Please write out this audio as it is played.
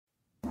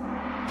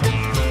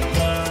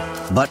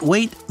But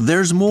wait,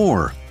 there's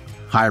more.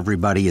 Hi,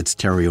 everybody. It's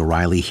Terry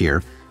O'Reilly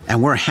here,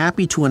 and we're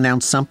happy to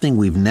announce something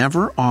we've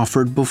never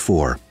offered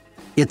before.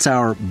 It's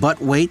our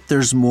But Wait,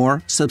 There's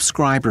More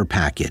subscriber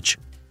package.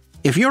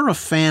 If you're a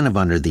fan of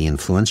Under the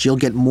Influence, you'll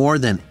get more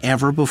than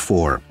ever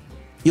before.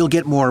 You'll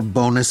get more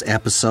bonus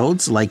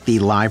episodes like the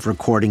live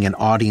recording and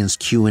audience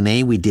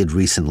Q&A we did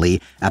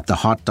recently at the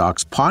Hot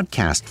Docs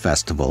Podcast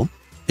Festival,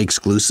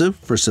 exclusive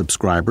for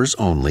subscribers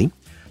only.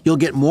 You'll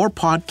get more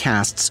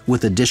podcasts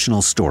with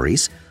additional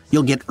stories.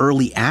 You'll get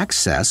early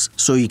access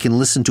so you can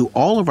listen to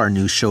all of our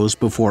new shows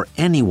before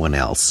anyone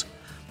else.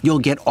 You'll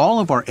get all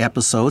of our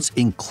episodes,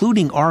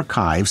 including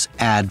archives,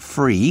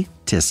 ad-free.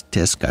 Tisk,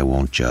 tisk, I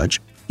won't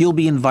judge. You'll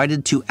be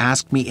invited to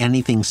Ask Me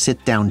Anything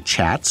sit-down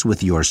chats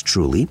with yours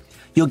truly.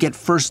 You'll get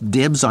first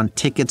dibs on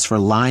tickets for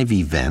live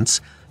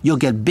events. You'll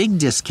get big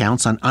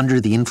discounts on Under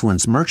the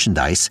Influence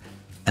merchandise.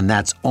 And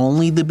that's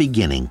only the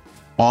beginning,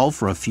 all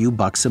for a few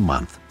bucks a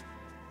month.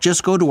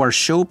 Just go to our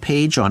show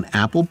page on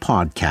Apple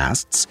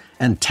Podcasts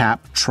and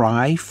tap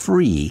Try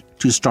Free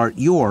to start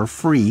your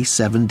free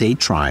 7-day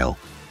trial.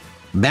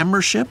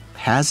 Membership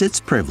has its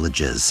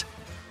privileges.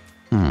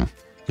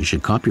 You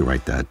should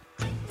copyright that.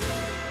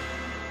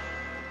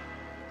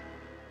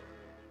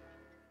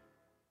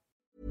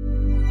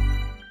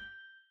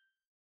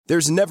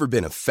 There's never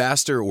been a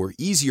faster or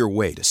easier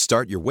way to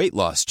start your weight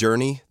loss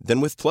journey than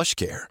with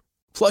PlushCare.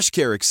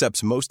 PlushCare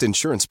accepts most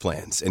insurance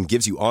plans and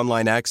gives you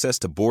online access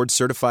to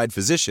board-certified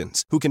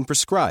physicians who can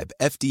prescribe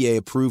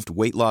FDA-approved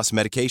weight loss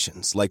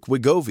medications like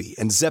Wegovy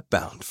and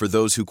Zepbound for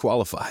those who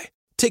qualify.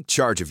 Take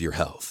charge of your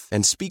health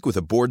and speak with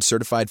a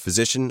board-certified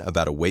physician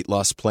about a weight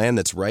loss plan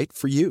that's right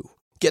for you.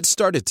 Get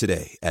started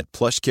today at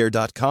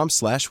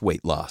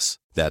plushcare.com/weight loss.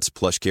 That's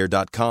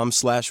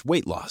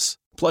plushcare.com/weight loss.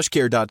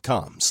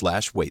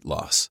 plushcare.com/weight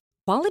loss.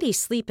 Quality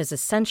sleep is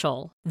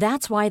essential.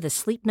 That's why the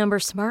Sleep Number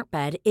Smart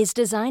Bed is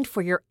designed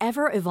for your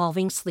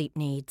ever-evolving sleep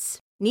needs.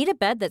 Need a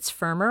bed that's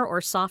firmer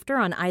or softer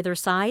on either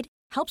side?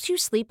 Helps you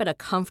sleep at a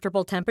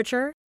comfortable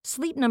temperature?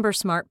 Sleep Number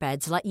Smart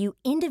Beds let you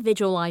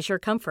individualize your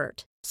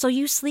comfort, so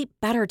you sleep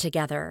better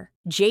together.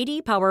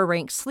 J.D. Power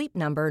ranks Sleep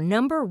Number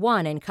number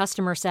 1 in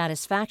customer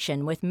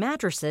satisfaction with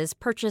mattresses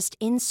purchased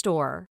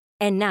in-store.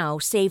 And now,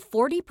 save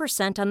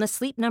 40% on the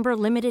Sleep Number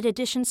Limited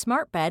Edition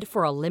Smart Bed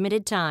for a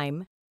limited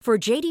time. For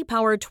J.D.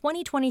 Power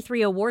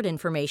 2023 award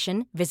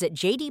information, visit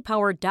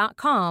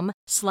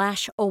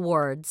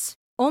jdpower.com/awards.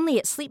 Only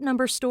at Sleep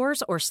Number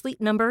stores or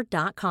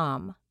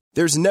sleepnumber.com.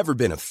 There's never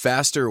been a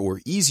faster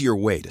or easier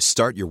way to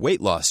start your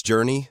weight loss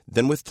journey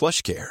than with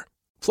PlushCare.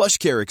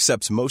 PlushCare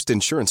accepts most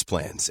insurance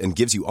plans and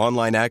gives you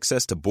online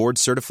access to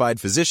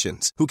board-certified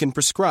physicians who can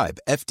prescribe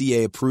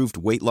FDA-approved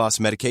weight loss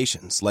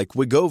medications like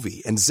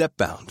Wegovy and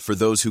Zepbound for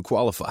those who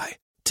qualify.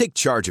 Take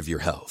charge of your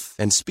health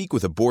and speak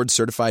with a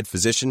board-certified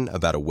physician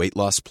about a weight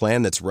loss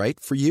plan that's right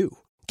for you.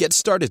 Get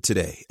started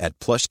today at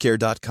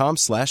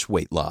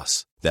plushcare.com/weight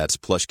loss. That's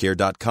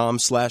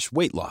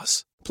plushcare.com/weight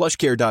loss.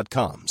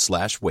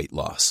 plushcare.com/weight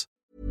loss.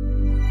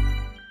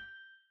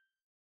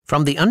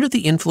 From the Under the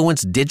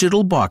Influence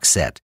digital box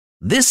set,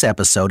 this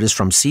episode is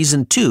from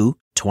Season 2,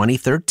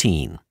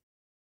 2013.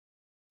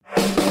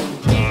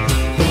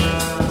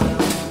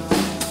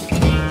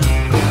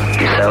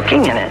 You're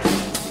soaking in it.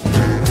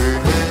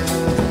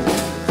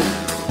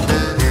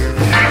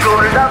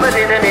 You'll love it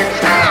in an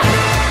instant.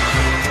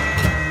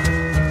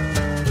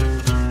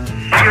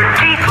 Your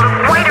teeth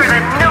look whiter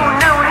than no.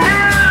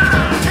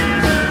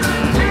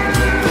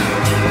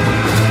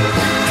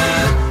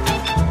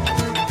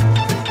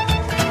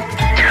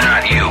 You're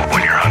not you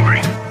when you're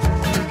hungry.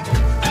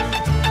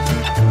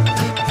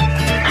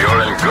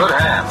 You're in good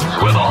hands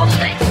with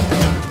Allstate.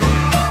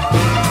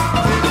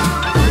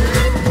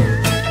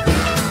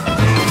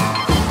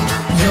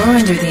 You're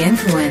Under the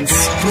Influence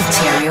with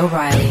Terry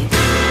O'Reilly.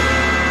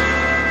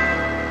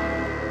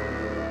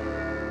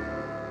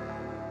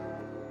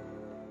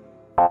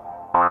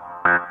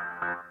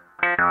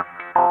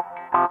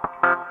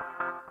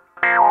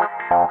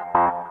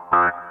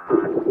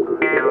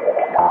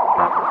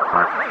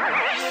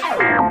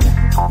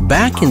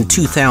 Back in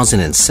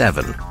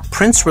 2007,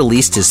 Prince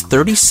released his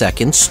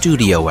 32nd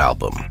studio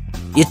album.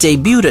 It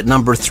debuted at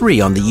number 3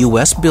 on the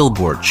US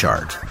Billboard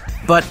chart.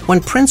 But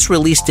when Prince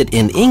released it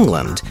in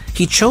England,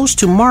 he chose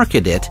to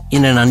market it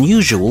in an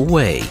unusual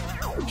way.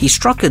 He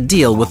struck a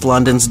deal with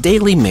London's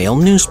Daily Mail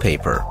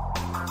newspaper.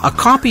 A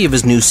copy of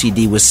his new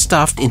CD was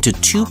stuffed into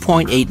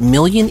 2.8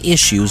 million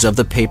issues of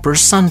the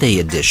paper's Sunday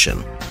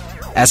edition.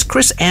 As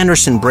Chris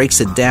Anderson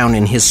breaks it down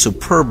in his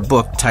superb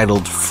book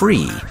titled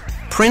Free,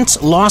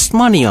 Prince lost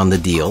money on the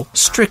deal,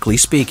 strictly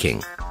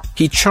speaking.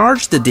 He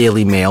charged the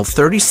Daily Mail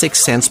 36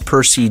 cents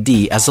per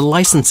CD as a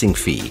licensing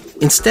fee,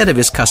 instead of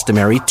his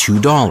customary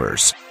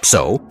 $2.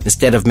 So,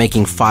 instead of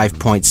making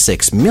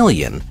 $5.6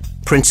 million,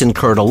 Prince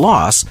incurred a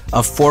loss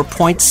of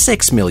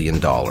 $4.6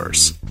 million.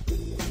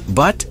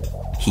 But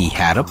he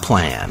had a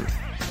plan.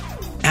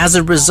 As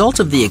a result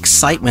of the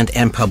excitement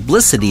and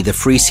publicity the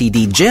free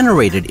CD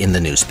generated in the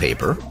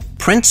newspaper,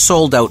 Prince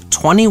sold out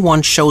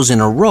 21 shows in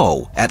a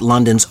row at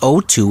London's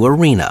O2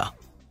 Arena.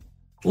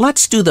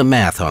 Let's do the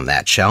math on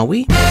that, shall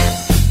we?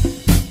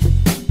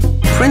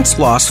 Prince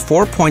lost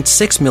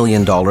 $4.6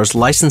 million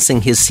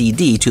licensing his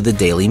CD to the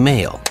Daily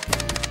Mail.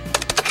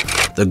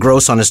 The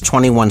gross on his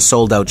 21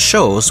 sold-out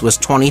shows was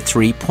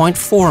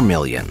 $23.4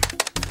 million.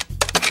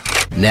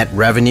 Net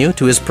revenue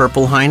to His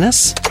Purple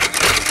Highness?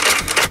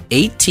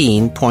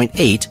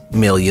 $18.8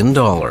 million.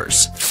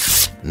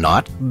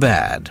 Not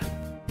bad.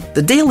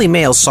 The Daily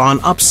Mail saw an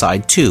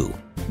upside, too.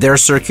 Their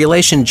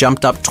circulation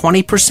jumped up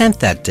 20%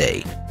 that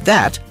day.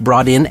 That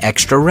brought in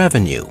extra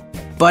revenue.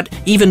 But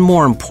even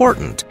more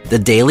important, the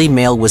Daily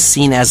Mail was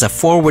seen as a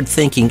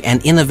forward-thinking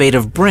and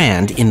innovative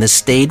brand in the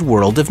staid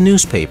world of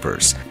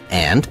newspapers,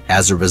 and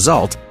as a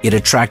result, it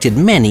attracted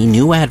many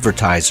new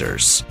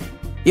advertisers.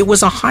 It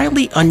was a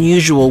highly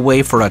unusual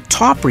way for a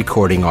top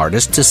recording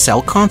artist to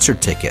sell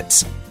concert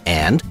tickets,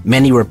 and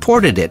many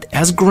reported it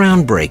as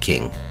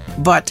groundbreaking.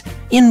 But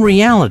in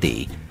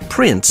reality,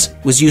 Prince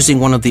was using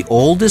one of the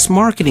oldest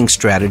marketing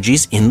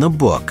strategies in the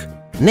book,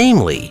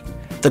 namely,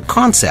 the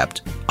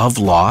concept of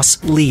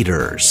loss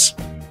leaders.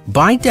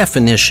 By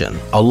definition,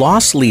 a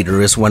loss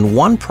leader is when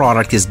one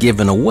product is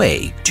given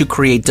away to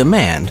create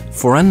demand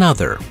for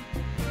another.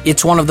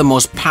 It's one of the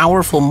most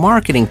powerful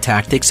marketing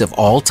tactics of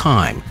all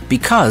time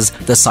because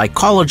the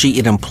psychology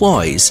it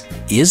employs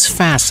is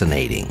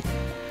fascinating.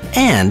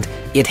 And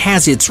it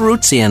has its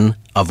roots in,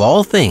 of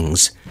all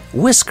things,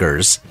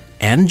 whiskers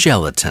and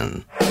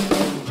gelatin.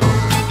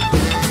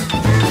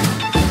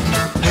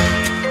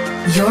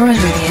 You're under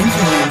the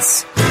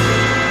influence.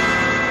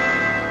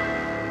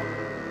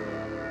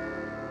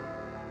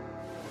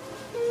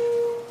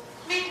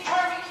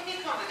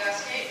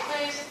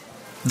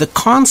 The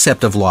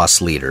concept of loss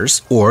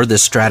leaders, or the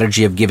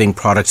strategy of giving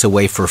products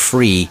away for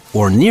free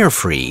or near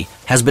free,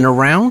 has been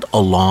around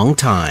a long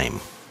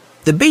time.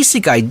 The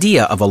basic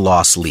idea of a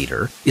loss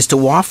leader is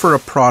to offer a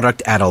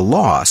product at a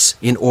loss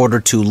in order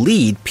to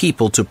lead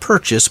people to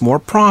purchase more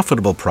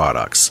profitable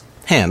products,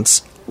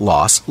 hence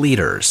loss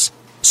leaders.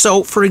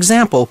 So, for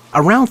example,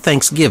 around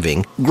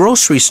Thanksgiving,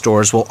 grocery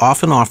stores will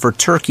often offer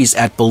turkeys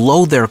at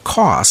below their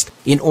cost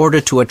in order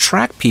to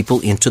attract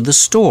people into the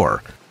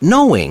store,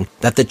 knowing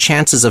that the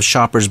chances of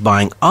shoppers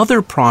buying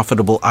other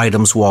profitable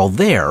items while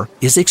there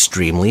is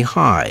extremely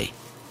high.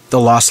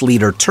 The loss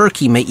leader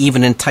turkey may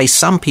even entice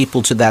some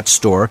people to that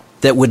store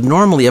that would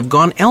normally have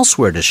gone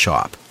elsewhere to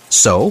shop.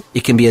 So,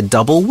 it can be a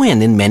double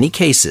win in many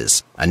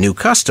cases, a new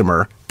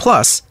customer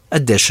plus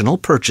additional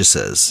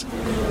purchases.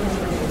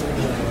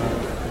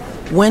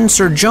 When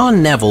Sir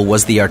John Neville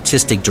was the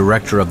artistic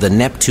director of the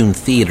Neptune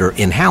Theatre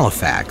in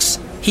Halifax,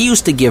 he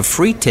used to give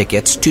free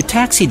tickets to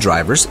taxi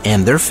drivers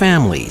and their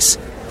families.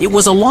 It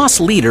was a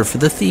loss leader for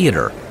the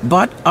theater,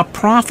 but a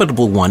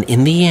profitable one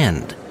in the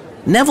end.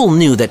 Neville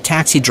knew that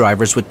taxi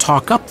drivers would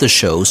talk up the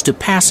shows to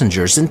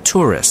passengers and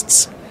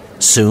tourists.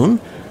 Soon,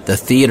 the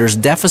theater's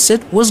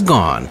deficit was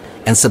gone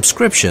and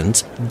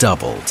subscriptions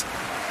doubled.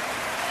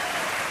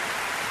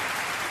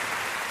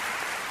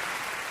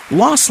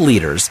 Loss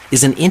leaders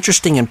is an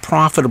interesting and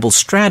profitable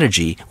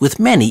strategy with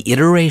many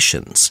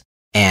iterations.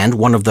 And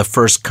one of the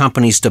first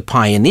companies to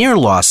pioneer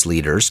loss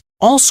leaders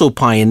also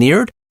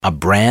pioneered a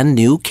brand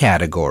new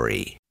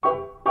category.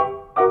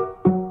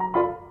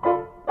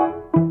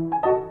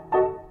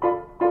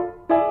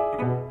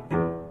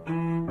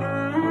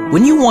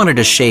 When you wanted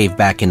to shave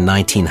back in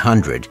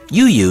 1900,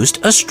 you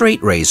used a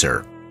straight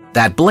razor.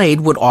 That blade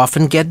would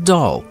often get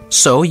dull,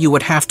 so you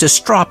would have to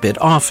strop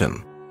it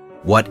often.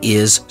 What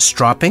is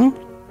stropping?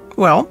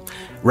 Well,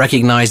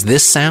 recognize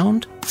this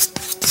sound?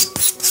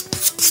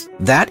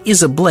 That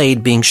is a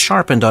blade being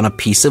sharpened on a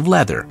piece of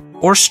leather,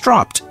 or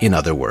stropped, in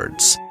other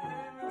words.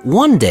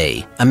 One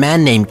day, a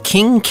man named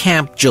King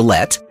Camp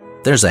Gillette,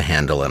 there's a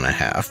handle and a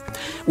half,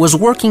 was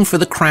working for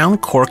the Crown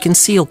Cork and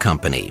Seal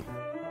Company.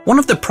 One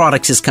of the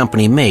products his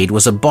company made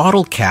was a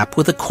bottle cap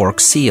with a cork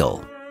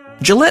seal.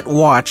 Gillette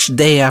watched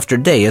day after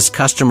day as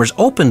customers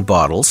opened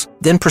bottles,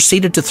 then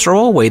proceeded to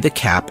throw away the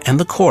cap and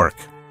the cork.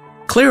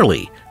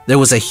 Clearly, there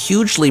was a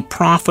hugely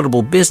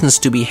profitable business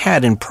to be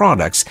had in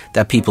products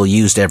that people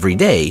used every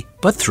day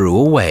but threw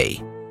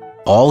away.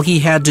 All he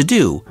had to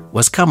do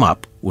was come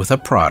up with a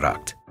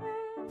product.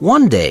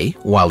 One day,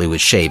 while he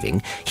was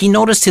shaving, he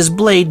noticed his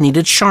blade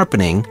needed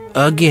sharpening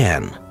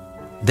again.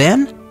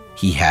 Then,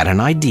 he had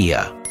an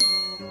idea.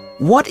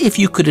 What if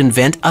you could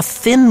invent a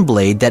thin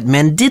blade that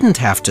men didn't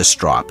have to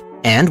strop,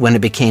 and when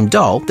it became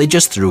dull, they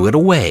just threw it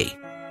away?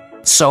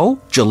 So,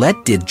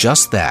 Gillette did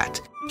just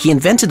that. He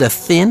invented a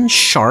thin,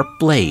 sharp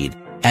blade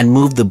and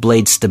moved the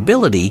blade's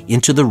stability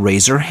into the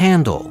razor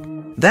handle.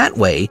 That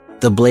way,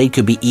 the blade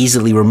could be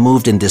easily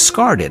removed and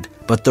discarded,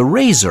 but the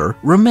razor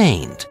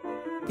remained.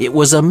 It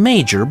was a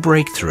major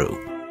breakthrough.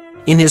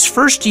 In his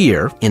first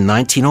year, in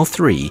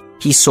 1903,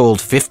 he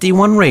sold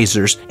 51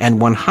 razors and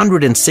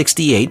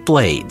 168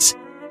 blades.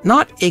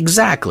 Not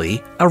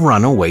exactly a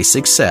runaway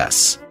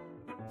success.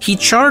 He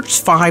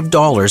charged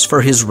 $5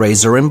 for his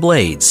razor and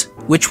blades,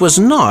 which was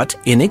not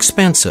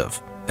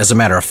inexpensive. As a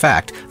matter of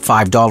fact,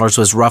 $5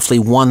 was roughly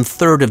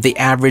 1/3 of the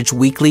average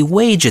weekly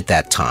wage at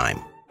that time.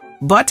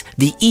 But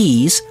the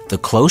ease, the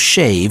close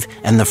shave,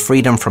 and the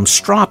freedom from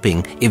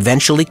stropping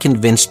eventually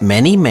convinced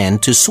many men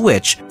to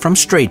switch from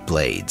straight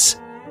blades.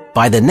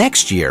 By the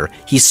next year,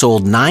 he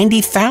sold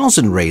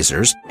 90,000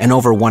 razors and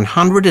over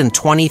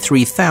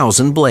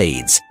 123,000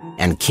 blades,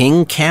 and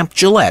King Camp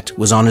Gillette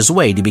was on his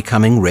way to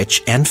becoming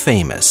rich and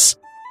famous.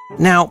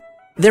 Now,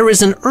 there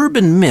is an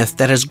urban myth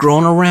that has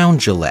grown around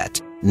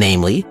Gillette,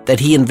 namely that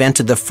he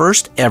invented the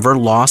first ever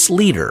loss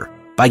leader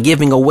by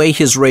giving away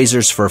his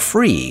razors for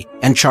free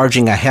and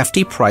charging a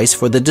hefty price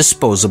for the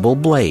disposable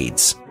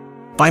blades.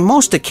 By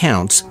most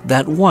accounts,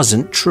 that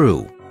wasn't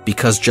true,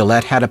 because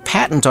Gillette had a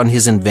patent on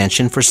his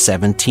invention for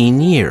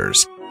 17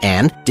 years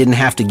and didn't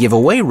have to give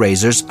away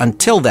razors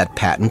until that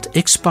patent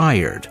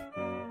expired.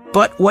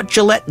 But what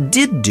Gillette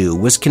did do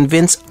was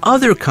convince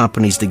other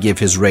companies to give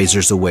his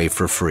razors away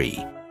for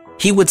free.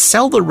 He would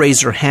sell the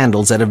razor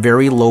handles at a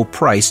very low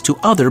price to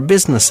other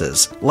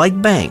businesses,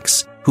 like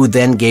banks, who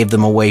then gave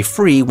them away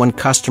free when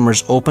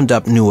customers opened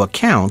up new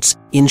accounts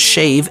in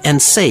Shave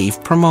and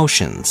Save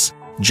promotions.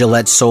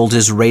 Gillette sold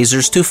his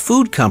razors to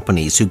food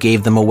companies who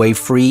gave them away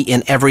free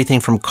in everything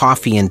from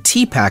coffee and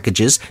tea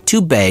packages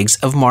to bags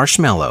of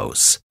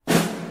marshmallows.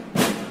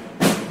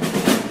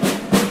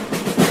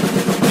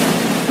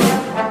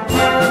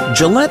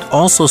 Gillette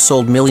also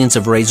sold millions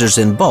of razors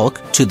in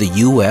bulk to the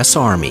U.S.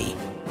 Army.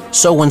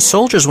 So when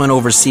soldiers went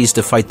overseas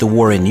to fight the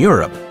war in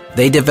Europe,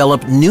 they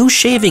developed new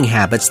shaving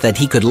habits that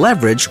he could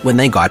leverage when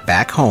they got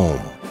back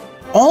home.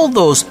 All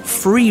those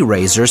free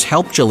razors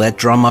helped Gillette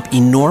drum up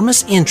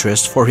enormous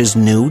interest for his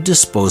new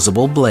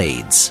disposable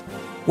blades.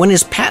 When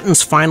his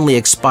patents finally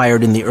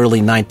expired in the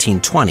early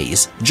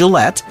 1920s,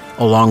 Gillette,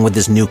 along with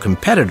his new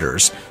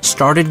competitors,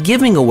 started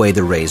giving away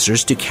the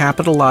razors to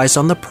capitalize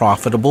on the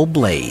profitable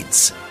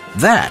blades.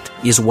 That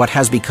is what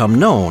has become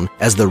known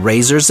as the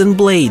razors and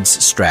blades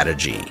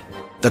strategy.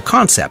 The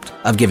concept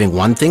of giving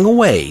one thing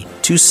away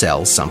to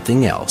sell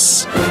something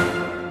else.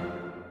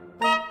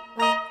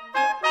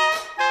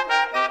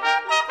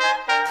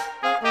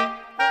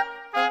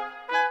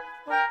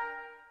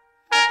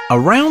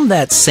 Around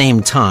that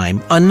same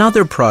time,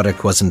 another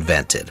product was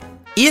invented.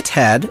 It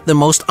had the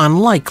most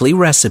unlikely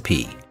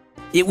recipe.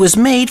 It was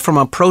made from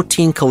a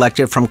protein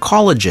collected from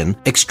collagen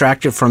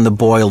extracted from the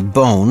boiled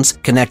bones,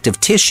 connective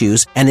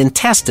tissues, and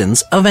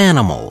intestines of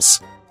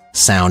animals.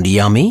 Sound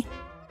yummy?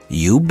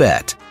 You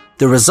bet.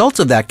 The result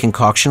of that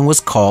concoction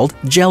was called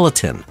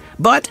gelatin,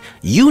 but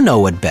you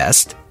know it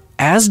best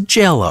as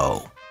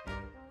Jell-O.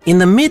 In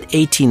the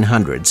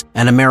mid-1800s,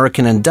 an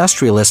American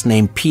industrialist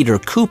named Peter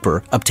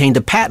Cooper obtained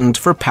a patent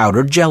for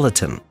powdered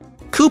gelatin.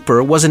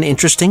 Cooper was an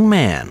interesting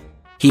man.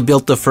 He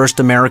built the first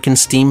American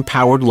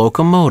steam-powered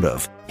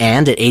locomotive,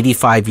 and at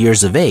 85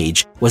 years of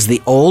age, was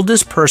the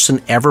oldest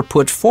person ever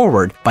put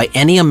forward by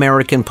any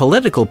American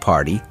political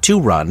party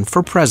to run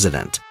for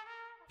president.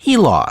 He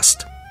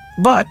lost,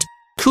 but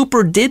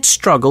Cooper did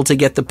struggle to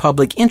get the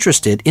public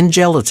interested in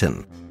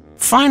gelatin.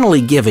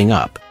 Finally giving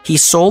up, he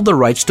sold the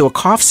rights to a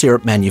cough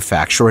syrup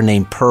manufacturer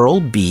named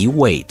Pearl B.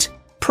 Waite.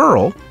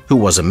 Pearl, who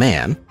was a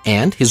man,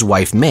 and his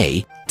wife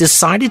May,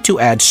 decided to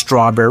add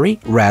strawberry,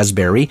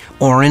 raspberry,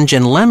 orange,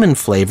 and lemon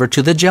flavor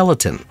to the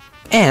gelatin,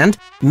 and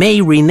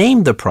May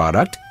renamed the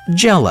product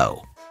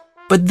Jell-O.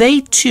 But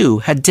they too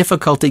had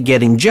difficulty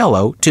getting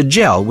Jell-O to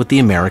gel with the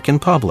American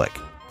public.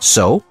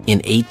 So, in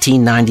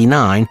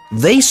 1899,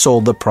 they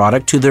sold the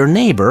product to their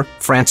neighbor,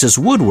 Francis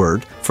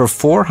Woodward, for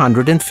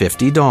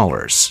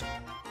 $450.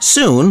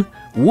 Soon,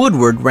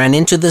 Woodward ran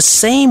into the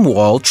same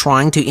wall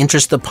trying to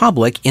interest the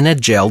public in a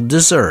gelled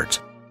dessert.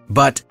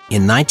 But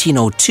in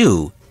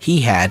 1902, he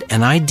had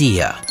an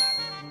idea.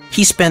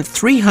 He spent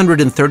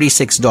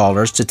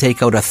 $336 to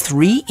take out a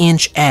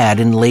 3-inch ad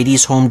in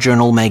Ladies' Home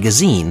Journal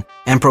magazine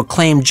and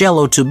proclaim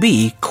Jell-O to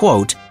be,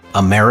 quote,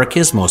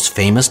 America's most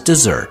famous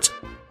dessert.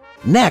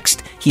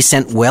 Next, he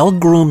sent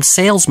well-groomed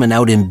salesmen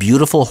out in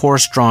beautiful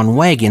horse-drawn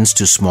wagons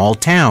to small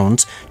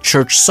towns,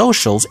 church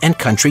socials, and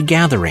country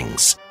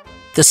gatherings.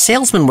 The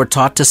salesmen were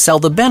taught to sell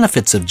the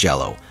benefits of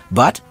Jell-O,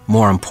 but,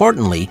 more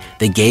importantly,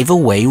 they gave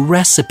away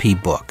recipe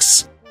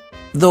books.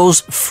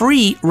 Those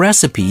free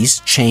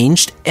recipes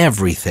changed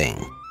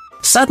everything.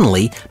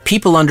 Suddenly,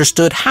 people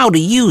understood how to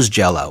use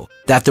Jell-O,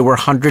 that there were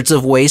hundreds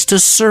of ways to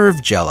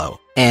serve Jell-O,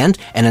 and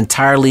an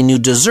entirely new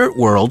dessert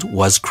world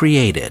was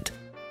created.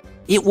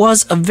 It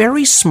was a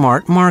very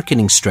smart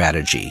marketing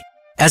strategy.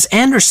 As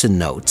Anderson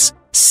notes,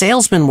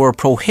 salesmen were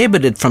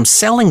prohibited from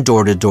selling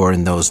door-to-door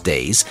in those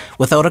days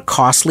without a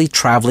costly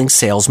traveling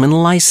salesman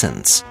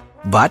license.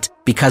 But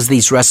because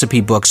these recipe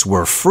books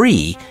were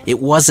free, it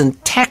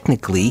wasn't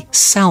technically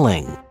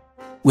selling.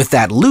 With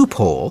that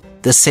loophole,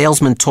 the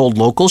salesman told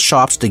local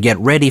shops to get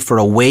ready for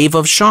a wave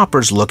of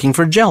shoppers looking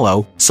for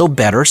Jell-O, so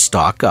better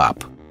stock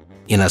up.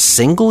 In a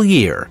single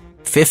year,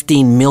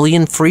 15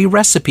 million free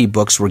recipe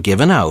books were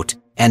given out,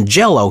 and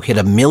Jell-O hit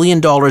 $1 million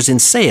in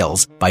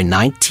sales by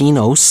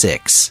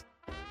 1906.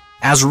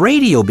 As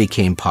radio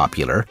became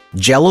popular,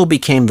 Jell-O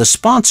became the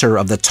sponsor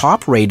of the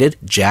top-rated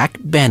Jack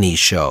Benny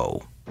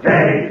Show.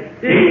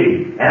 J-E-L-L-O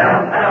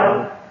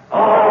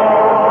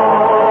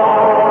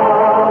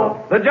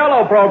The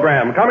Jell-O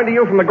program, coming to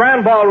you from the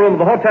Grand Ballroom of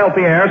the Hotel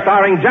Pierre,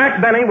 starring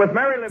Jack Benny with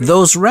Mary Living.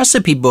 Those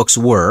recipe books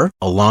were,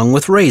 along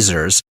with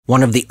razors,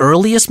 one of the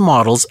earliest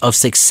models of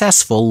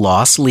successful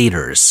loss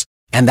leaders.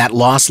 And that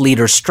loss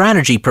leader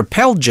strategy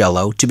propelled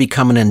Jell-O to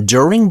become an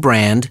enduring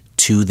brand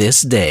to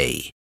this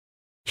day.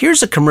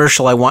 Here's a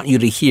commercial I want you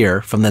to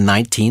hear from the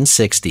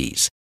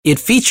 1960s. It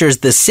features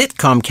the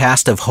sitcom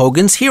cast of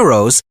Hogan's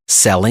Heroes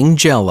selling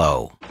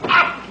Jell-O.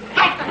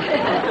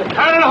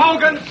 Colonel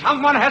Hogan,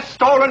 someone has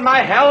stolen my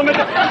helmet.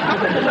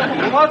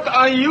 What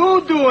are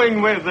you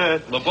doing with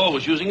it? LeBeau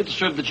was using it to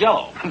serve the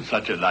Jell-O.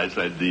 Such a nice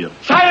idea.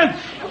 Silence!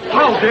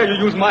 How dare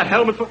you use my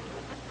helmet for...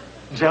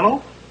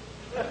 Jell-O?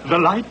 The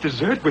light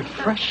dessert with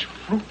fresh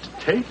fruit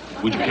taste?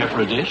 Would you care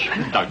for a dish?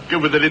 Dunker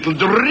with a little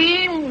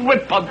dream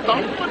whip on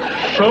top.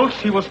 Schultz,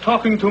 he was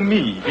talking to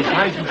me.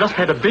 Besides, you just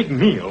had a big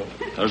meal.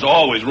 There's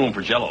always room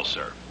for Jell-O,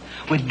 sir.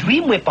 With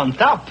Dream Whip on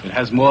top. It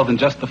has more than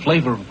just the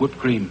flavor of whipped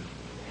cream.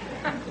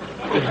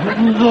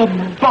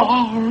 The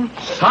bar.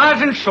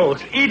 Sergeant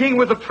Schultz, eating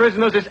with the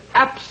prisoners is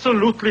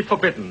absolutely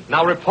forbidden.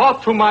 Now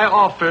report to my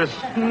office.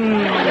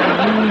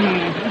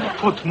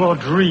 Put more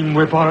Dream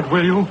Whip on it,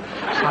 will you?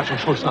 Sergeant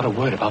Schultz, not a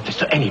word about this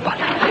to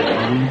anybody.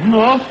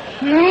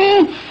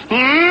 Nothing.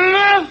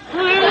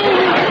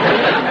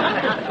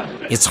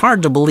 It's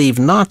hard to believe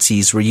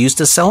Nazis were used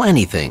to sell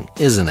anything,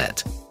 isn't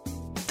it?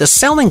 The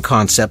selling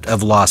concept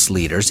of loss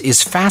leaders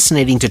is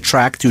fascinating to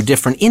track through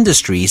different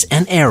industries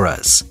and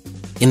eras.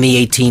 In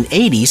the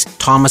 1880s,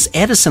 Thomas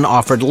Edison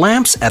offered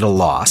lamps at a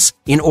loss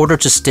in order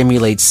to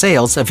stimulate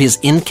sales of his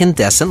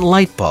incandescent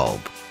light bulb.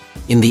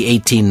 In the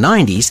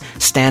 1890s,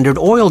 Standard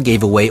Oil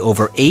gave away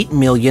over 8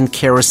 million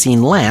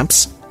kerosene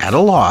lamps at a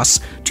loss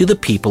to the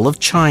people of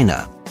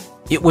China.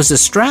 It was a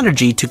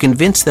strategy to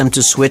convince them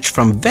to switch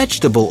from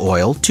vegetable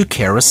oil to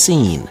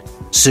kerosene.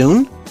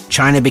 Soon,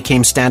 China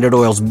became Standard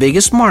Oil's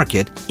biggest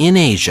market in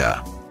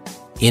Asia.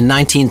 In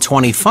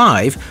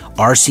 1925,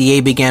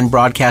 RCA began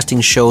broadcasting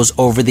shows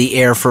over the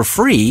air for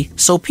free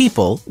so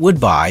people would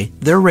buy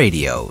their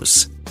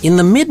radios. In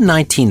the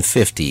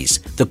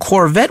mid-1950s, the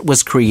Corvette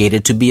was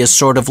created to be a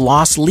sort of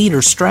loss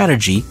leader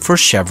strategy for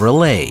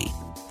Chevrolet.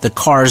 The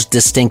car's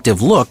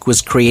distinctive look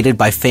was created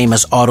by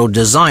famous auto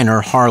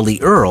designer Harley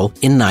Earl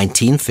in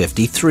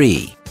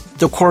 1953.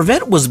 The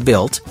Corvette was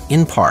built,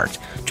 in part,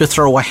 to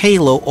throw a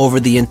halo over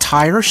the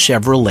entire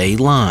Chevrolet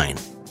line.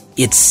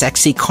 Its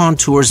sexy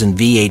contours and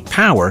V8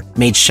 power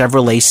made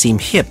Chevrolet seem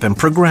hip and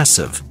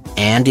progressive,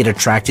 and it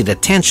attracted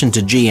attention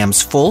to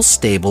GM's full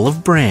stable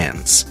of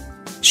brands.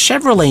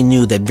 Chevrolet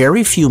knew that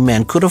very few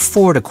men could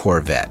afford a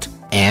Corvette,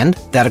 and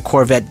that a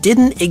Corvette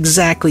didn't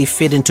exactly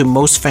fit into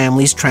most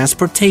families'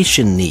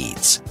 transportation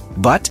needs.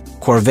 But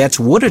Corvettes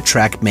would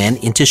attract men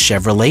into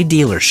Chevrolet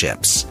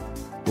dealerships.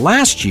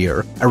 Last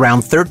year,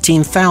 around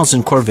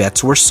 13,000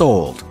 Corvettes were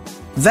sold.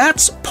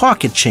 That's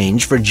pocket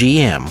change for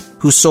GM,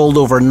 who sold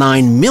over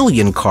 9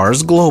 million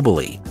cars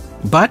globally.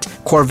 But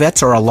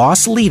Corvettes are a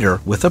loss leader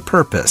with a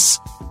purpose.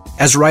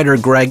 As writer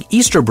Greg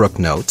Easterbrook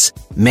notes,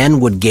 men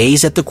would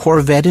gaze at the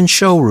Corvette in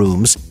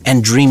showrooms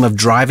and dream of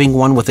driving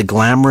one with a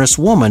glamorous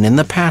woman in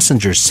the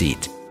passenger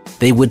seat.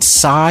 They would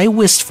sigh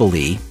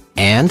wistfully,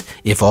 and,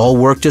 if all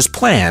worked as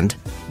planned,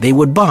 they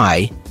would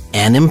buy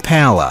an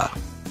Impala.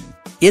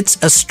 It's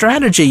a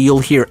strategy you'll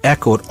hear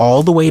echoed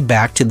all the way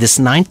back to this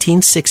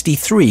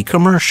 1963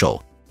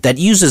 commercial that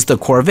uses the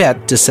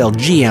Corvette to sell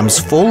GM's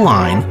full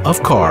line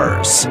of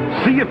cars.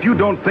 See if you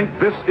don't think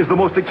this is the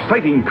most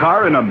exciting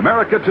car in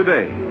America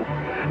today.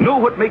 Know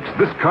what makes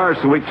this car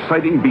so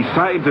exciting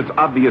besides its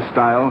obvious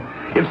style?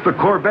 It's the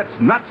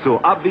Corvette's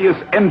not-so-obvious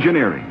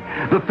engineering.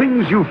 The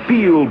things you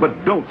feel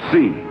but don't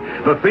see.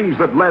 The things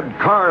that led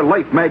Car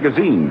Life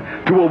magazine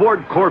to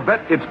award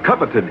Corvette its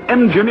coveted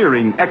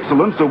Engineering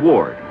Excellence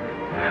Award.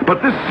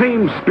 But this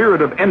same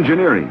spirit of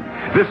engineering,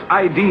 this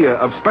idea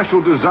of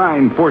special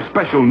design for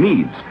special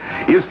needs,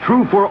 is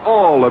true for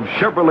all of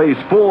Chevrolet's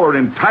 4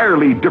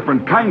 entirely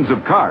different kinds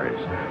of cars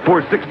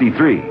for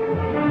 63.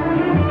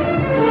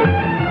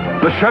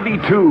 The Chevy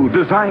 2,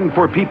 designed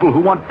for people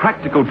who want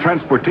practical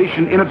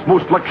transportation in its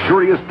most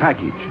luxurious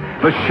package,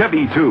 the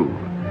Chevy 2.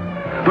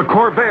 The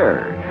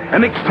Corvair,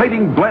 an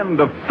exciting blend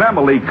of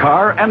family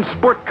car and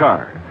sport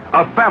car,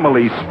 a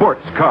family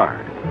sports car.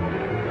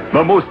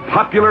 The most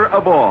popular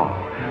of all,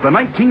 the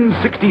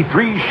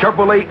 1963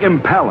 Chevrolet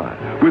Impala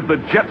with the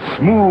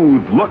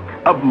jet-smooth look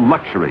of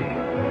luxury.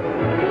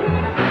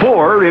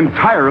 4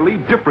 entirely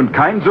different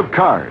kinds of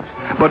cars,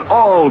 but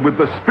all with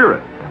the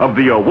spirit of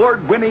the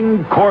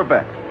award-winning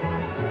Corvette.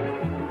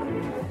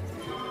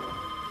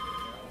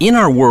 In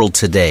our world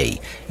today,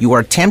 you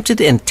are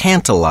tempted and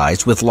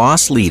tantalized with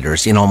loss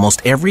leaders in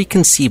almost every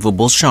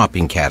conceivable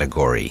shopping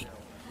category.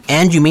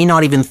 And you may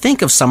not even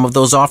think of some of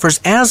those offers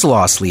as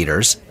loss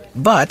leaders,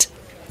 but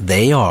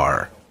they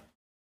are.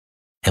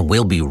 And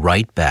we'll be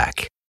right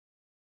back.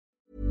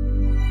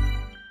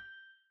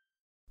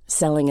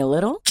 Selling a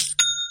little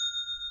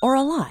or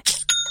a lot?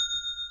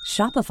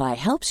 Shopify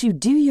helps you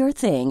do your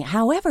thing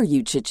however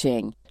you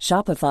cha-ching.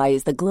 Shopify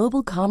is the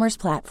global commerce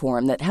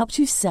platform that helps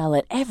you sell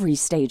at every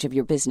stage of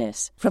your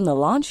business. From the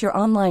launch your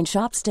online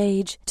shop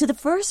stage to the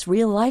first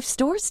real-life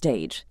store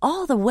stage,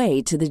 all the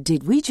way to the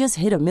did we just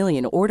hit a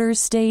million orders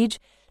stage.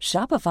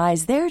 Shopify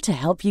is there to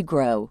help you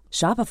grow.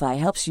 Shopify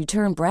helps you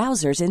turn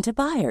browsers into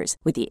buyers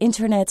with the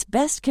internet's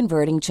best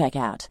converting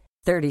checkout.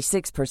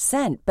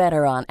 36%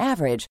 better on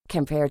average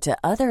compared to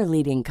other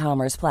leading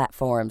commerce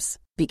platforms.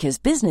 Because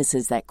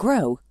businesses that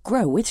grow,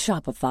 grow with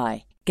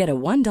Shopify. Get a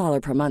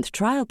 $1 per month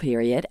trial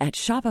period at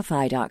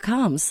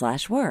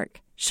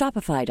shopify.com/work.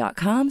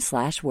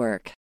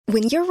 Shopify.com/work.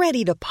 When you're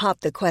ready to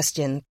pop the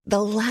question,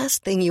 the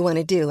last thing you want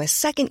to do is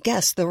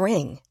second-guess the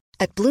ring.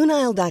 At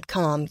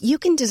BlueNile.com, you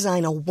can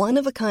design a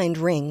one-of-a-kind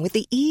ring with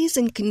the ease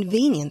and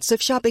convenience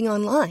of shopping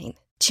online.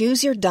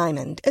 Choose your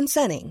diamond and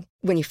setting.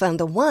 When you find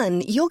the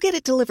one, you'll get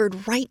it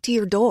delivered right to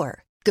your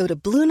door. Go to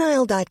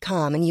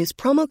BlueNile.com and use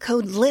promo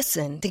code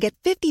LISTEN to get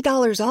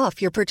 $50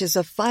 off your purchase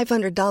of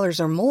 $500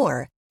 or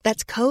more.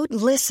 That's code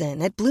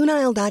LISTEN at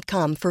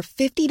BlueNile.com for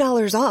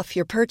 $50 off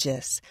your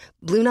purchase.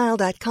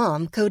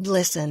 BlueNile.com, code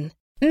LISTEN.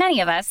 Many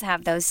of us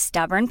have those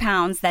stubborn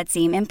pounds that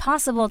seem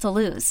impossible to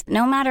lose,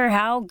 no matter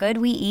how good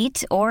we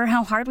eat or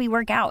how hard we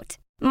work out.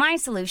 My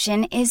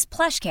solution is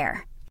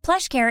PlushCare.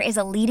 PlushCare is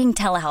a leading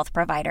telehealth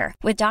provider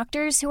with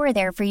doctors who are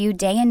there for you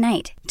day and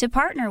night to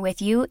partner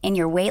with you in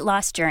your weight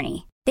loss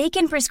journey. They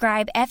can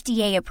prescribe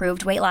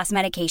FDA-approved weight loss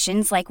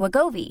medications like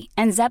Wegovy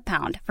and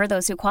Zepbound for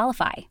those who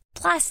qualify.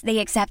 Plus, they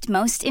accept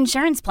most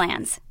insurance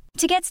plans.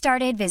 To get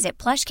started, visit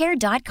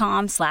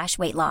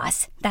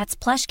plushcare.com/weightloss. That's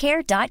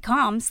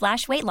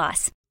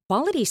plushcare.com/weightloss.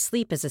 Quality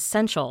sleep is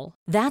essential.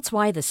 That's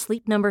why the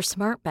Sleep Number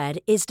Smart Bed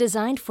is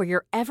designed for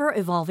your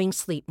ever-evolving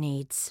sleep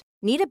needs.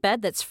 Need a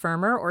bed that's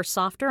firmer or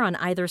softer on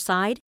either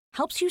side?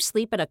 Helps you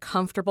sleep at a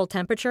comfortable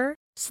temperature?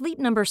 Sleep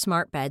Number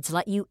Smart Beds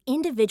let you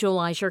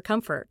individualize your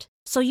comfort,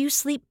 so you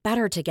sleep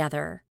better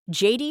together.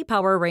 J.D.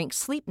 Power ranks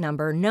Sleep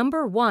Number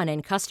 #1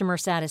 in customer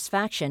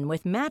satisfaction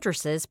with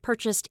mattresses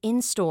purchased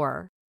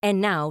in-store. And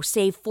now,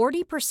 save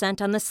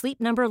 40% on the Sleep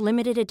Number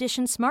Limited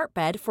Edition Smart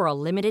Bed for a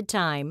limited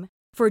time.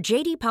 For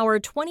J.D. Power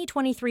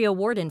 2023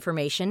 award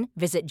information,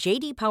 visit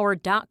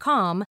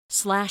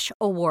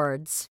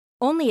jdpower.com/awards.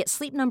 Only at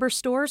Sleep Number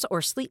stores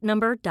or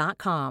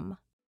sleepnumber.com.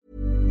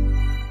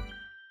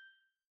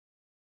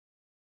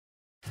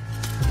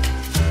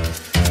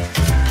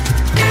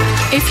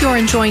 If you're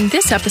enjoying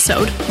this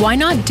episode, why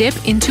not dip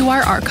into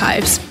our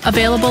archives,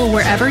 available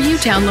wherever you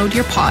download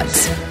your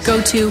pods.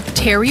 Go to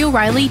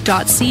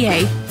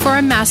terryoreilly.ca for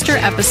a master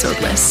episode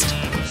list.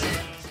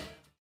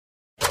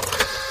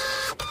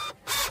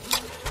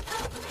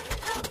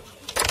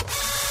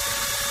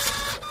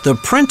 The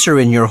printer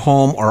in your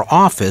home or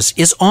office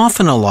is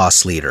often a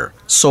loss leader,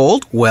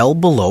 sold well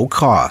below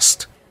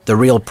cost. The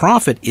real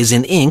profit is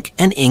in ink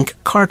and ink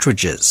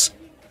cartridges.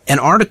 An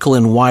article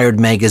in Wired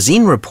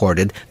magazine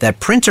reported that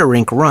printer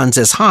ink runs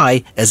as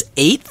high as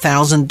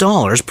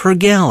 $8,000 per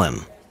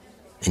gallon.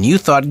 And you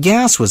thought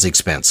gas was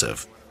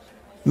expensive.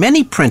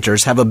 Many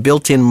printers have a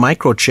built-in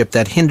microchip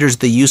that hinders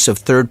the use of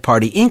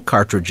third-party ink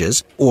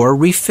cartridges or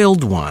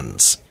refilled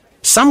ones.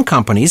 Some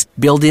companies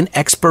build in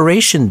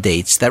expiration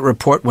dates that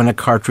report when a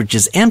cartridge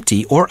is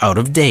empty or out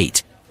of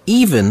date,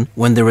 even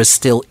when there is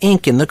still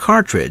ink in the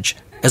cartridge,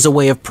 as a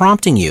way of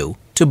prompting you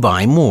to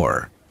buy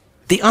more.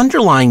 The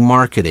underlying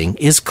marketing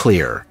is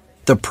clear.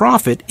 The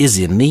profit is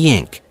in the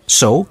ink,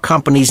 so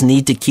companies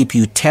need to keep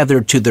you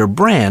tethered to their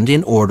brand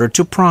in order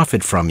to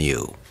profit from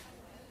you.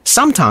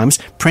 Sometimes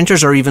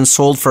printers are even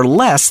sold for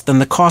less than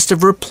the cost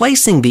of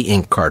replacing the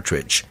ink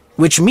cartridge,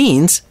 which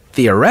means,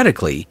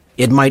 theoretically,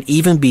 it might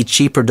even be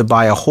cheaper to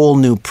buy a whole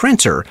new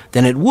printer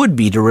than it would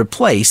be to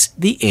replace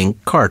the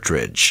ink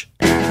cartridge.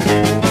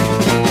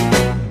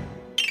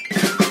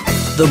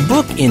 The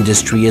book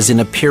industry is in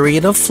a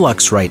period of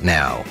flux right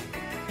now.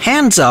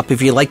 Hands up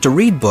if you like to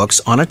read books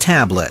on a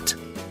tablet.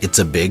 It's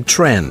a big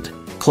trend.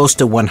 Close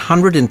to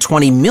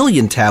 120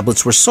 million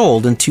tablets were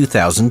sold in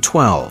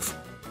 2012.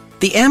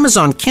 The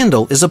Amazon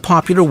Kindle is a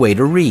popular way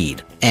to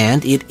read,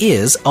 and it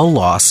is a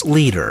loss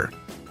leader.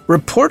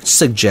 Reports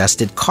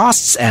suggest it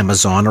costs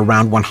Amazon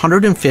around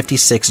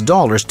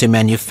 $156 to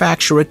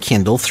manufacture a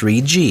Kindle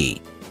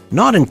 3G,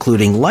 not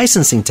including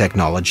licensing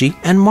technology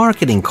and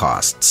marketing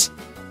costs.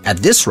 At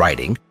this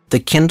writing, the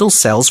Kindle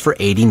sells for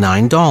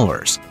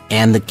 $89,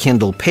 and the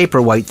Kindle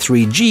Paperwhite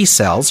 3G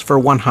sells for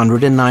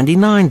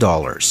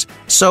 $199.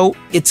 So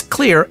it's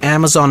clear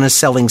Amazon is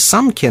selling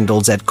some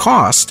Kindles at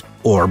cost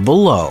or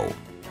below.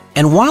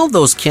 And while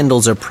those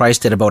Kindles are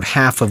priced at about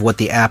half of what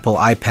the Apple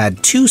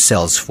iPad 2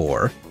 sells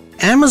for,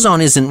 Amazon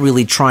isn't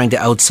really trying to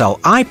outsell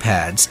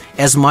iPads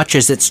as much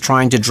as it's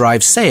trying to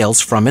drive sales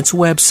from its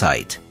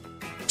website.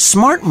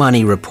 Smart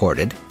Money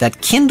reported that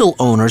Kindle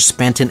owners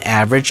spent an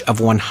average of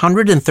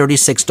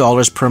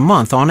 $136 per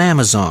month on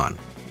Amazon.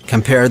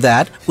 Compare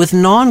that with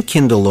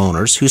non-Kindle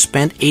owners who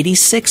spent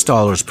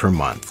 $86 per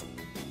month.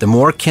 The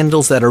more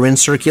Kindles that are in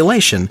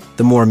circulation,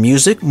 the more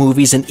music,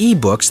 movies, and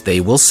ebooks they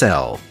will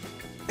sell.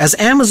 As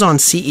Amazon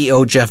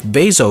CEO Jeff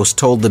Bezos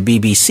told the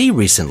BBC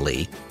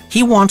recently,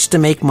 He wants to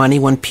make money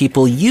when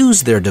people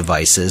use their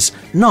devices,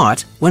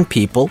 not when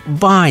people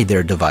buy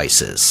their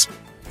devices.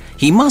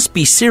 He must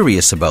be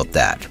serious about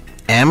that.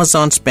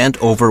 Amazon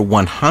spent over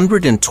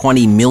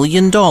 $120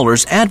 million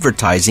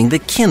advertising the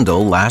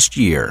Kindle last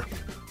year.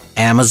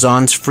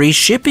 Amazon's free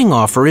shipping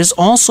offer is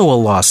also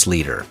a loss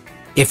leader.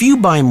 If you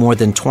buy more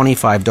than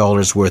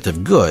 $25 worth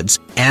of goods,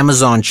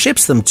 Amazon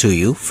ships them to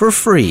you for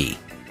free.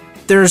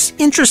 There's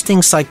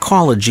interesting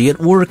psychology at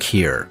work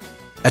here.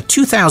 A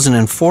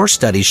 2004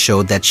 study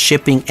showed that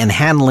shipping and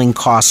handling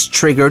costs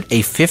triggered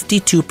a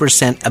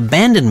 52%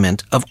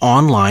 abandonment of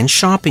online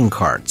shopping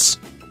carts.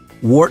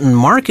 Wharton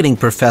marketing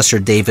professor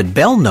David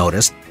Bell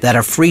noticed that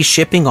a free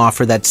shipping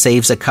offer that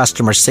saves a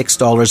customer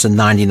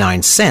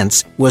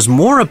 $6.99 was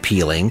more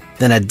appealing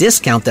than a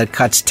discount that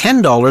cuts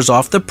 $10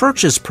 off the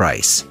purchase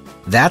price.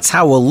 That's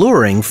how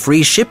alluring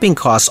free shipping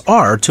costs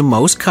are to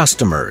most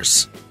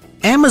customers.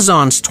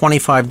 Amazon's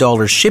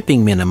 $25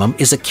 shipping minimum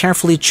is a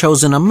carefully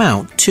chosen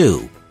amount,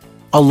 too.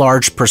 A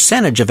large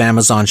percentage of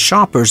Amazon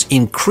shoppers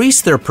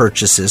increase their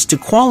purchases to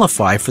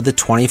qualify for the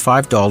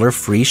 $25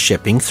 free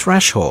shipping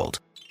threshold.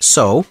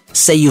 So,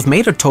 say you've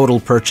made a total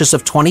purchase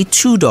of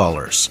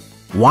 $22.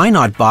 Why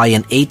not buy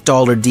an $8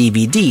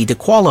 DVD to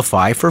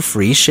qualify for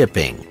free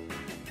shipping?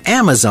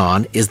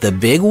 Amazon is the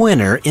big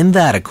winner in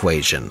that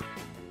equation.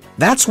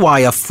 That's why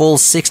a full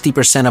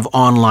 60% of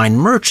online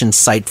merchants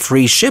cite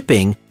free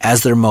shipping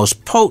as their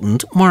most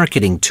potent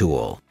marketing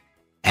tool.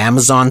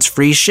 Amazon's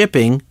free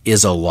shipping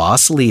is a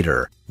loss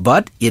leader,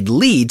 but it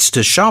leads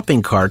to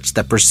shopping carts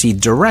that proceed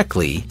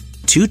directly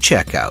to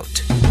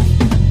checkout.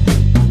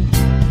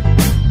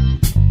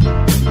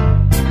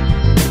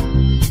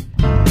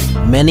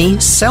 Many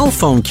cell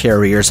phone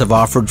carriers have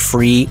offered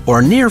free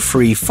or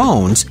near-free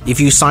phones if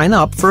you sign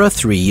up for a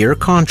 3-year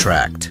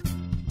contract.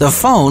 The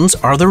phones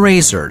are the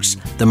razors,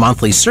 the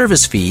monthly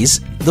service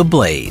fees, the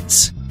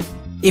blades.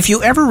 If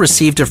you ever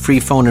received a free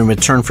phone in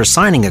return for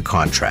signing a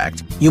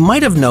contract, you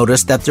might have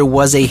noticed that there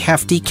was a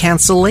hefty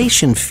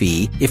cancellation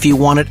fee if you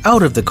wanted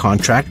out of the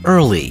contract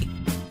early.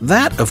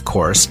 That, of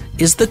course,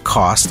 is the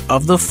cost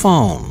of the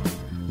phone.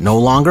 No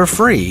longer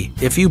free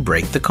if you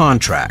break the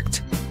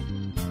contract.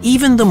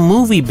 Even the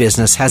movie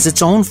business has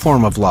its own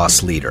form of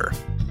loss leader.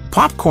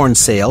 Popcorn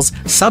sales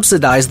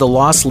subsidize the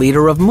loss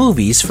leader of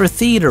movies for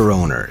theater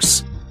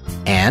owners.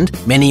 And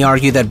many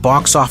argue that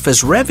box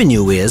office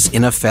revenue is,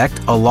 in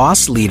effect, a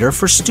loss leader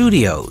for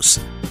studios.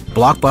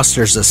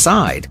 Blockbusters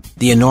aside,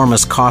 the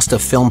enormous cost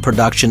of film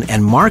production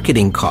and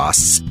marketing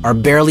costs are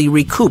barely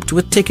recouped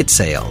with ticket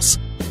sales.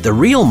 The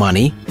real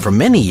money, for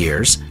many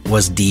years,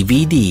 was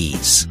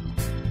DVDs.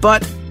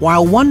 But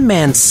while one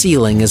man's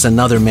ceiling is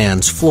another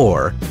man's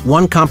floor,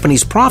 one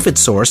company's profit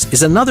source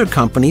is another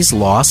company's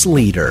loss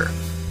leader.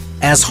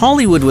 As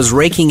Hollywood was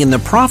raking in the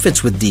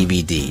profits with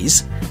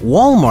DVDs,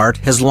 Walmart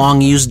has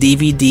long used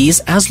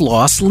DVDs as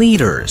loss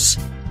leaders.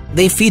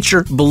 They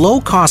feature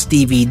below-cost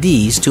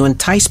DVDs to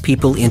entice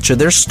people into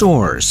their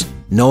stores,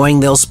 knowing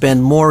they'll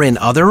spend more in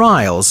other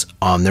aisles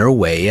on their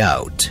way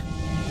out.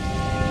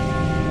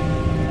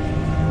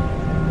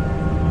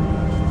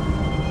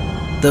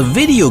 The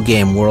video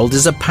game world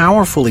is a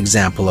powerful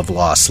example of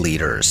loss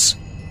leaders.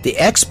 The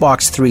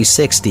Xbox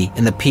 360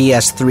 and the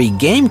PS3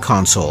 game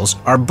consoles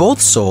are both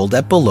sold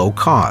at below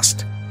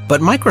cost.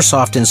 But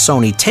Microsoft and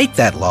Sony take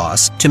that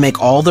loss to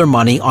make all their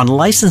money on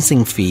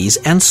licensing fees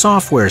and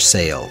software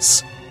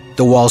sales.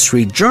 The Wall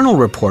Street Journal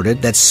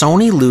reported that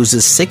Sony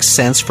loses 6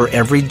 cents for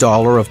every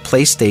dollar of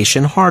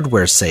PlayStation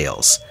hardware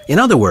sales. In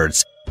other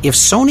words, if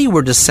Sony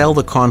were to sell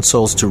the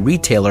consoles to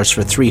retailers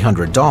for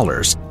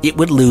 $300, it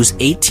would lose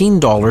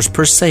 $18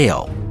 per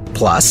sale.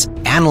 Plus,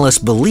 analysts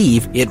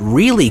believe it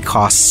really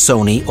costs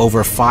Sony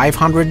over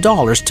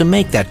 $500 to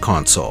make that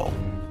console.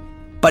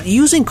 But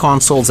using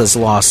consoles as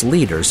loss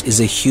leaders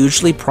is a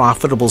hugely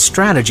profitable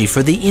strategy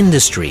for the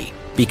industry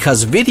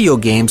because video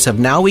games have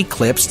now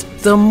eclipsed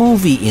the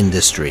movie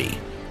industry.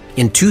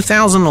 In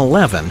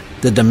 2011,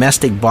 the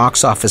domestic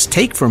box office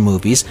take for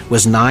movies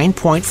was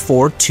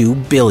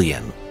 $9.42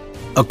 billion.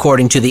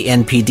 According to the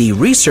NPD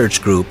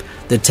Research Group,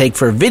 the take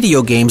for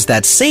video games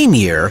that same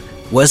year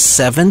was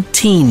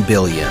 $17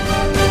 billion.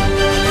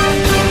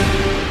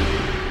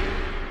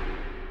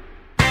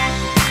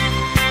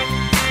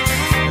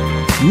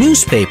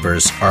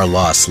 Newspapers are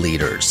loss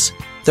leaders.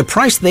 The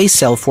price they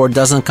sell for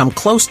doesn't come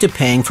close to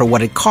paying for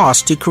what it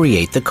costs to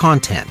create the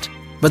content.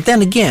 But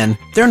then again,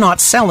 they're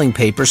not selling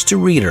papers to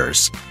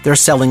readers. They're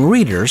selling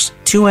readers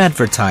to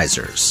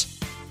advertisers.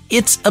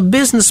 It's a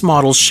business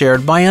model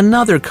shared by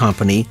another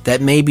company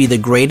that may be the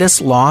greatest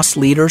loss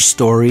leader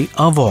story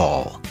of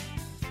all.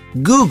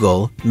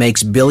 Google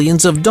makes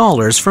billions of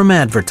dollars from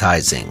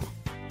advertising.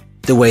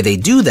 The way they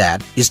do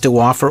that is to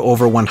offer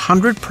over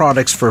 100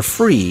 products for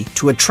free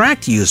to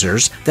attract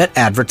users that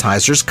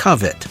advertisers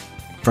covet.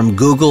 From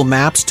Google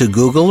Maps to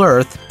Google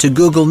Earth to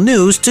Google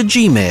News to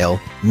Gmail,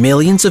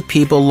 millions of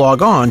people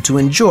log on to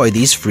enjoy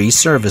these free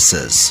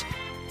services.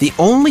 The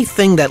only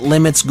thing that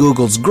limits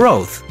Google's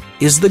growth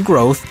is the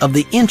growth of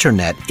the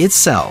Internet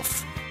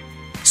itself.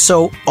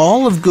 So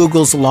all of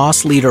Google's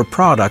loss leader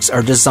products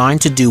are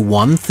designed to do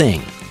one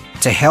thing: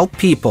 to help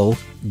people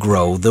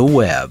grow the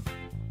web.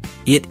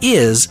 It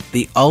is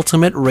the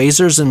ultimate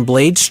razors and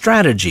blades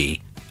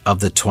strategy of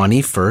the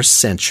 21st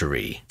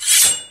century.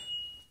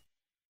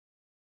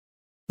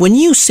 When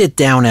you sit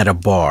down at a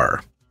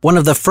bar, one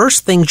of the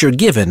first things you're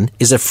given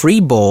is a free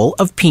bowl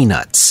of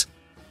peanuts.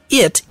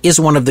 It is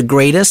one of the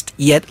greatest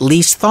yet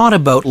least thought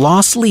about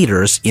lost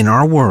leaders in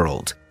our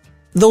world.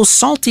 Those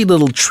salty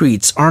little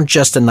treats aren't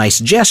just a nice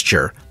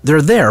gesture,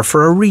 they're there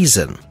for a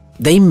reason.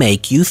 They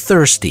make you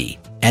thirsty,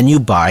 and you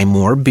buy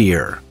more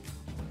beer.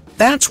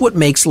 That's what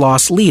makes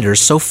lost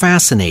leaders so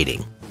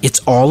fascinating.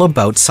 It's all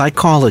about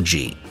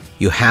psychology.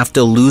 You have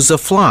to lose a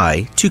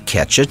fly to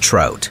catch a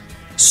trout.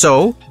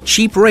 So,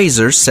 cheap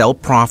razors sell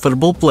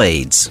profitable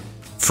blades.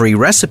 Free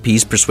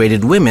recipes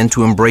persuaded women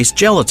to embrace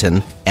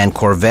gelatin, and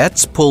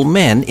Corvettes pull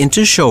men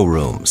into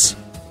showrooms.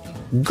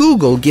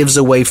 Google gives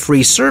away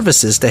free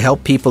services to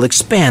help people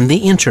expand the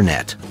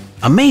internet.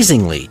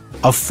 Amazingly,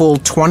 a full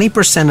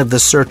 20% of the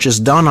searches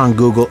done on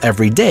Google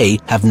every day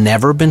have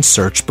never been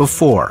searched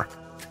before.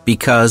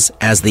 Because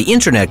as the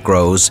internet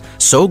grows,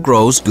 so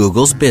grows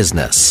Google's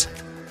business.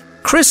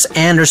 Chris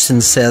Anderson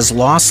says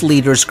lost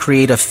leaders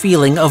create a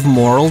feeling of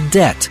moral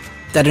debt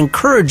that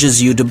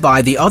encourages you to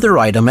buy the other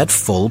item at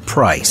full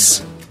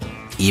price.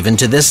 Even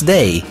to this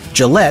day,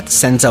 Gillette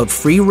sends out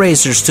free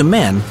razors to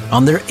men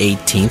on their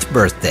 18th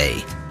birthday.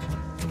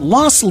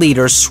 Lost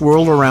leaders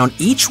swirl around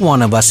each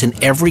one of us in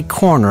every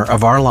corner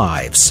of our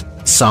lives.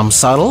 Some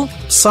subtle,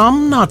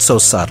 some not so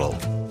subtle.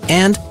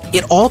 And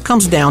it all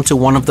comes down to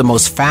one of the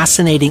most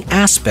fascinating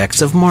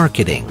aspects of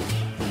marketing.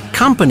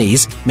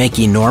 Companies make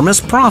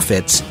enormous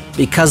profits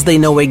because they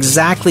know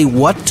exactly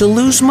what to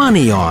lose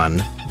money on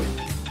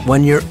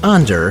when you're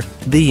under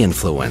the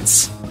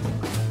influence.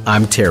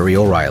 I'm Terry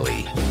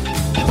O'Reilly.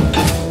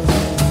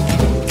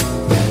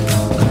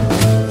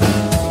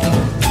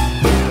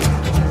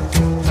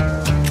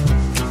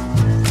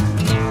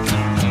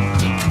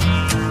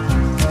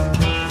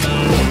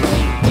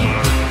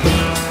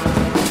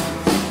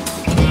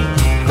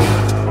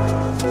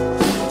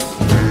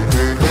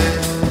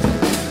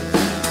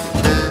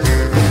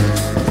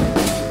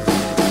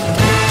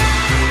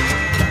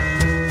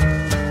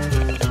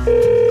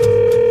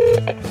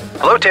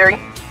 Hello, Terry.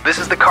 This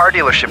is the car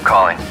dealership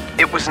calling.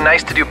 It was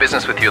nice to do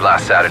business with you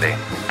last Saturday.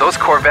 Those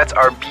Corvettes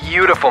are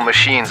beautiful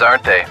machines,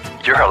 aren't they?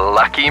 You're a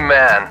lucky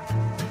man.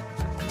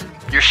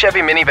 Your Chevy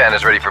minivan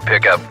is ready for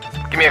pickup.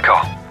 Give me a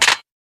call.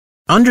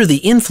 Under the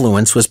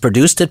Influence was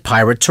produced at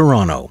Pirate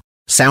Toronto.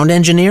 Sound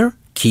engineer,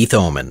 Keith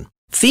Oman.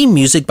 Theme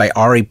music by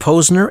Ari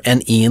Posner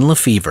and Ian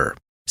Lefevre.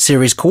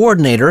 Series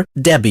coordinator,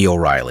 Debbie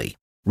O'Reilly.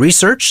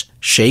 Research,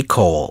 Shay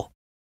Cole.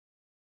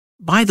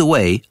 By the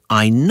way,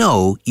 I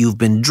know you've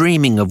been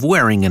dreaming of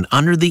wearing an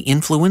Under the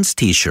Influence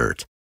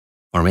t-shirt.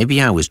 Or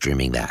maybe I was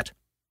dreaming that.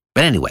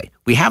 But anyway,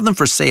 we have them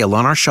for sale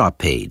on our shop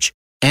page.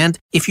 And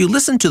if you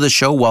listen to the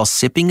show while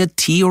sipping a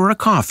tea or a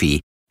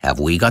coffee, have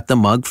we got the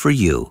mug for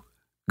you?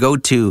 Go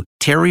to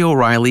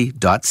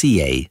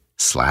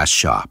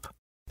terryoreilly.ca/shop.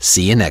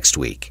 See you next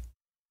week.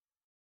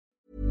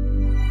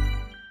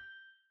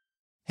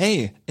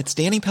 Hey, it's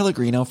Danny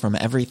Pellegrino from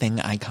Everything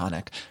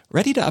Iconic.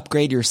 Ready to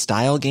upgrade your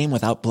style game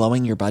without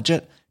blowing your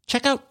budget?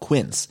 Check out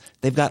Quince.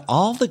 They've got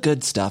all the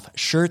good stuff,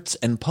 shirts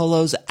and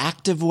polos,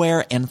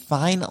 activewear, and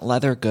fine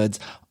leather goods,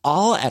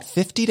 all at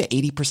 50 to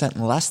 80%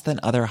 less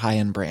than other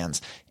high-end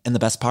brands. And the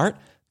best part?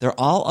 They're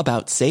all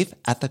about safe,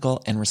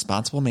 ethical, and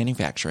responsible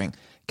manufacturing.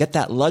 Get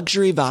that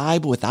luxury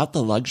vibe without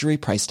the luxury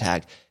price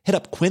tag. Hit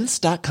up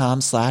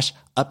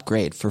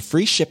quince.com/upgrade for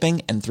free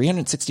shipping and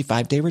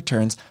 365-day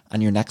returns on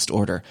your next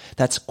order.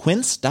 That's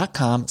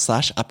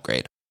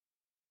quince.com/upgrade.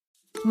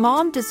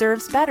 Mom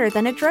deserves better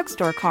than a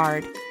drugstore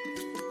card.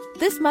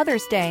 This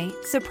Mother's Day,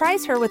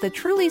 surprise her with a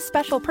truly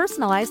special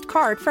personalized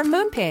card from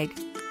Moonpig.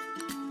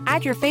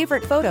 Add your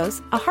favorite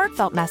photos, a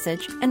heartfelt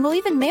message, and we'll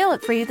even mail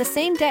it for you the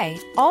same day,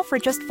 all for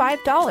just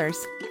 $5.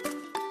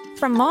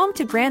 From mom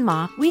to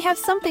grandma, we have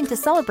something to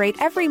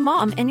celebrate every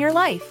mom in your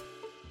life.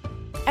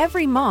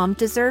 Every mom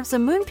deserves a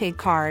Moonpig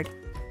card.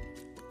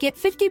 Get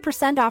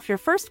 50% off your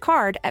first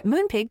card at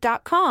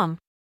moonpig.com.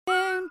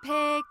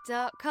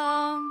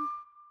 Moonpig.com.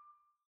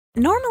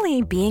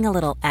 Normally, being a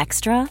little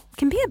extra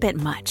can be a bit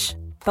much.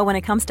 But when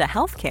it comes to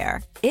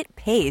healthcare, it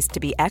pays to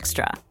be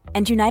extra.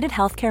 And United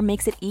Healthcare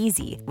makes it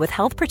easy with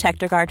Health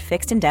Protector Guard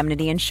fixed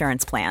indemnity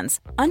insurance plans.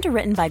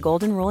 Underwritten by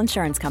Golden Rule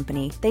Insurance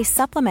Company, they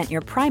supplement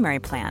your primary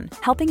plan,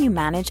 helping you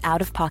manage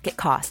out-of-pocket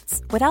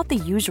costs without the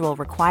usual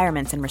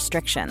requirements and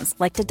restrictions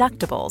like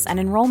deductibles and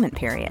enrollment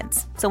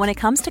periods. So when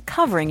it comes to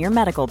covering your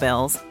medical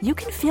bills, you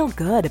can feel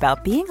good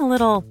about being a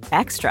little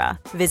extra.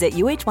 Visit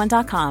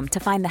uh1.com to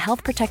find the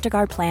Health Protector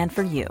Guard plan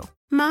for you.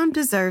 Mom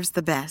deserves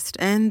the best,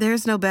 and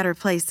there's no better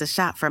place to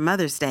shop for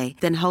Mother's Day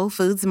than Whole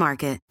Foods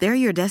Market. They're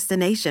your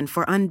destination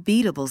for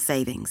unbeatable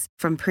savings,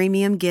 from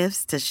premium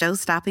gifts to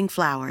show-stopping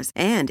flowers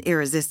and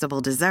irresistible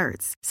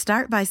desserts.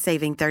 Start by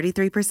saving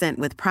 33%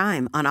 with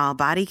Prime on all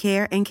body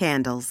care and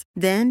candles.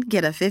 Then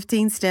get a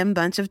 15-stem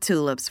bunch of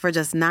tulips for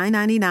just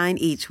 $9.99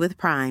 each with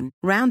Prime.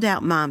 Round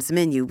out Mom's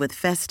menu with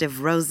festive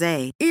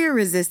rosé,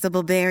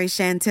 irresistible berry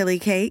chantilly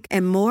cake,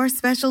 and more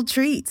special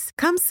treats.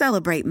 Come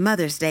celebrate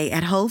Mother's Day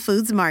at Whole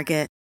Foods Market.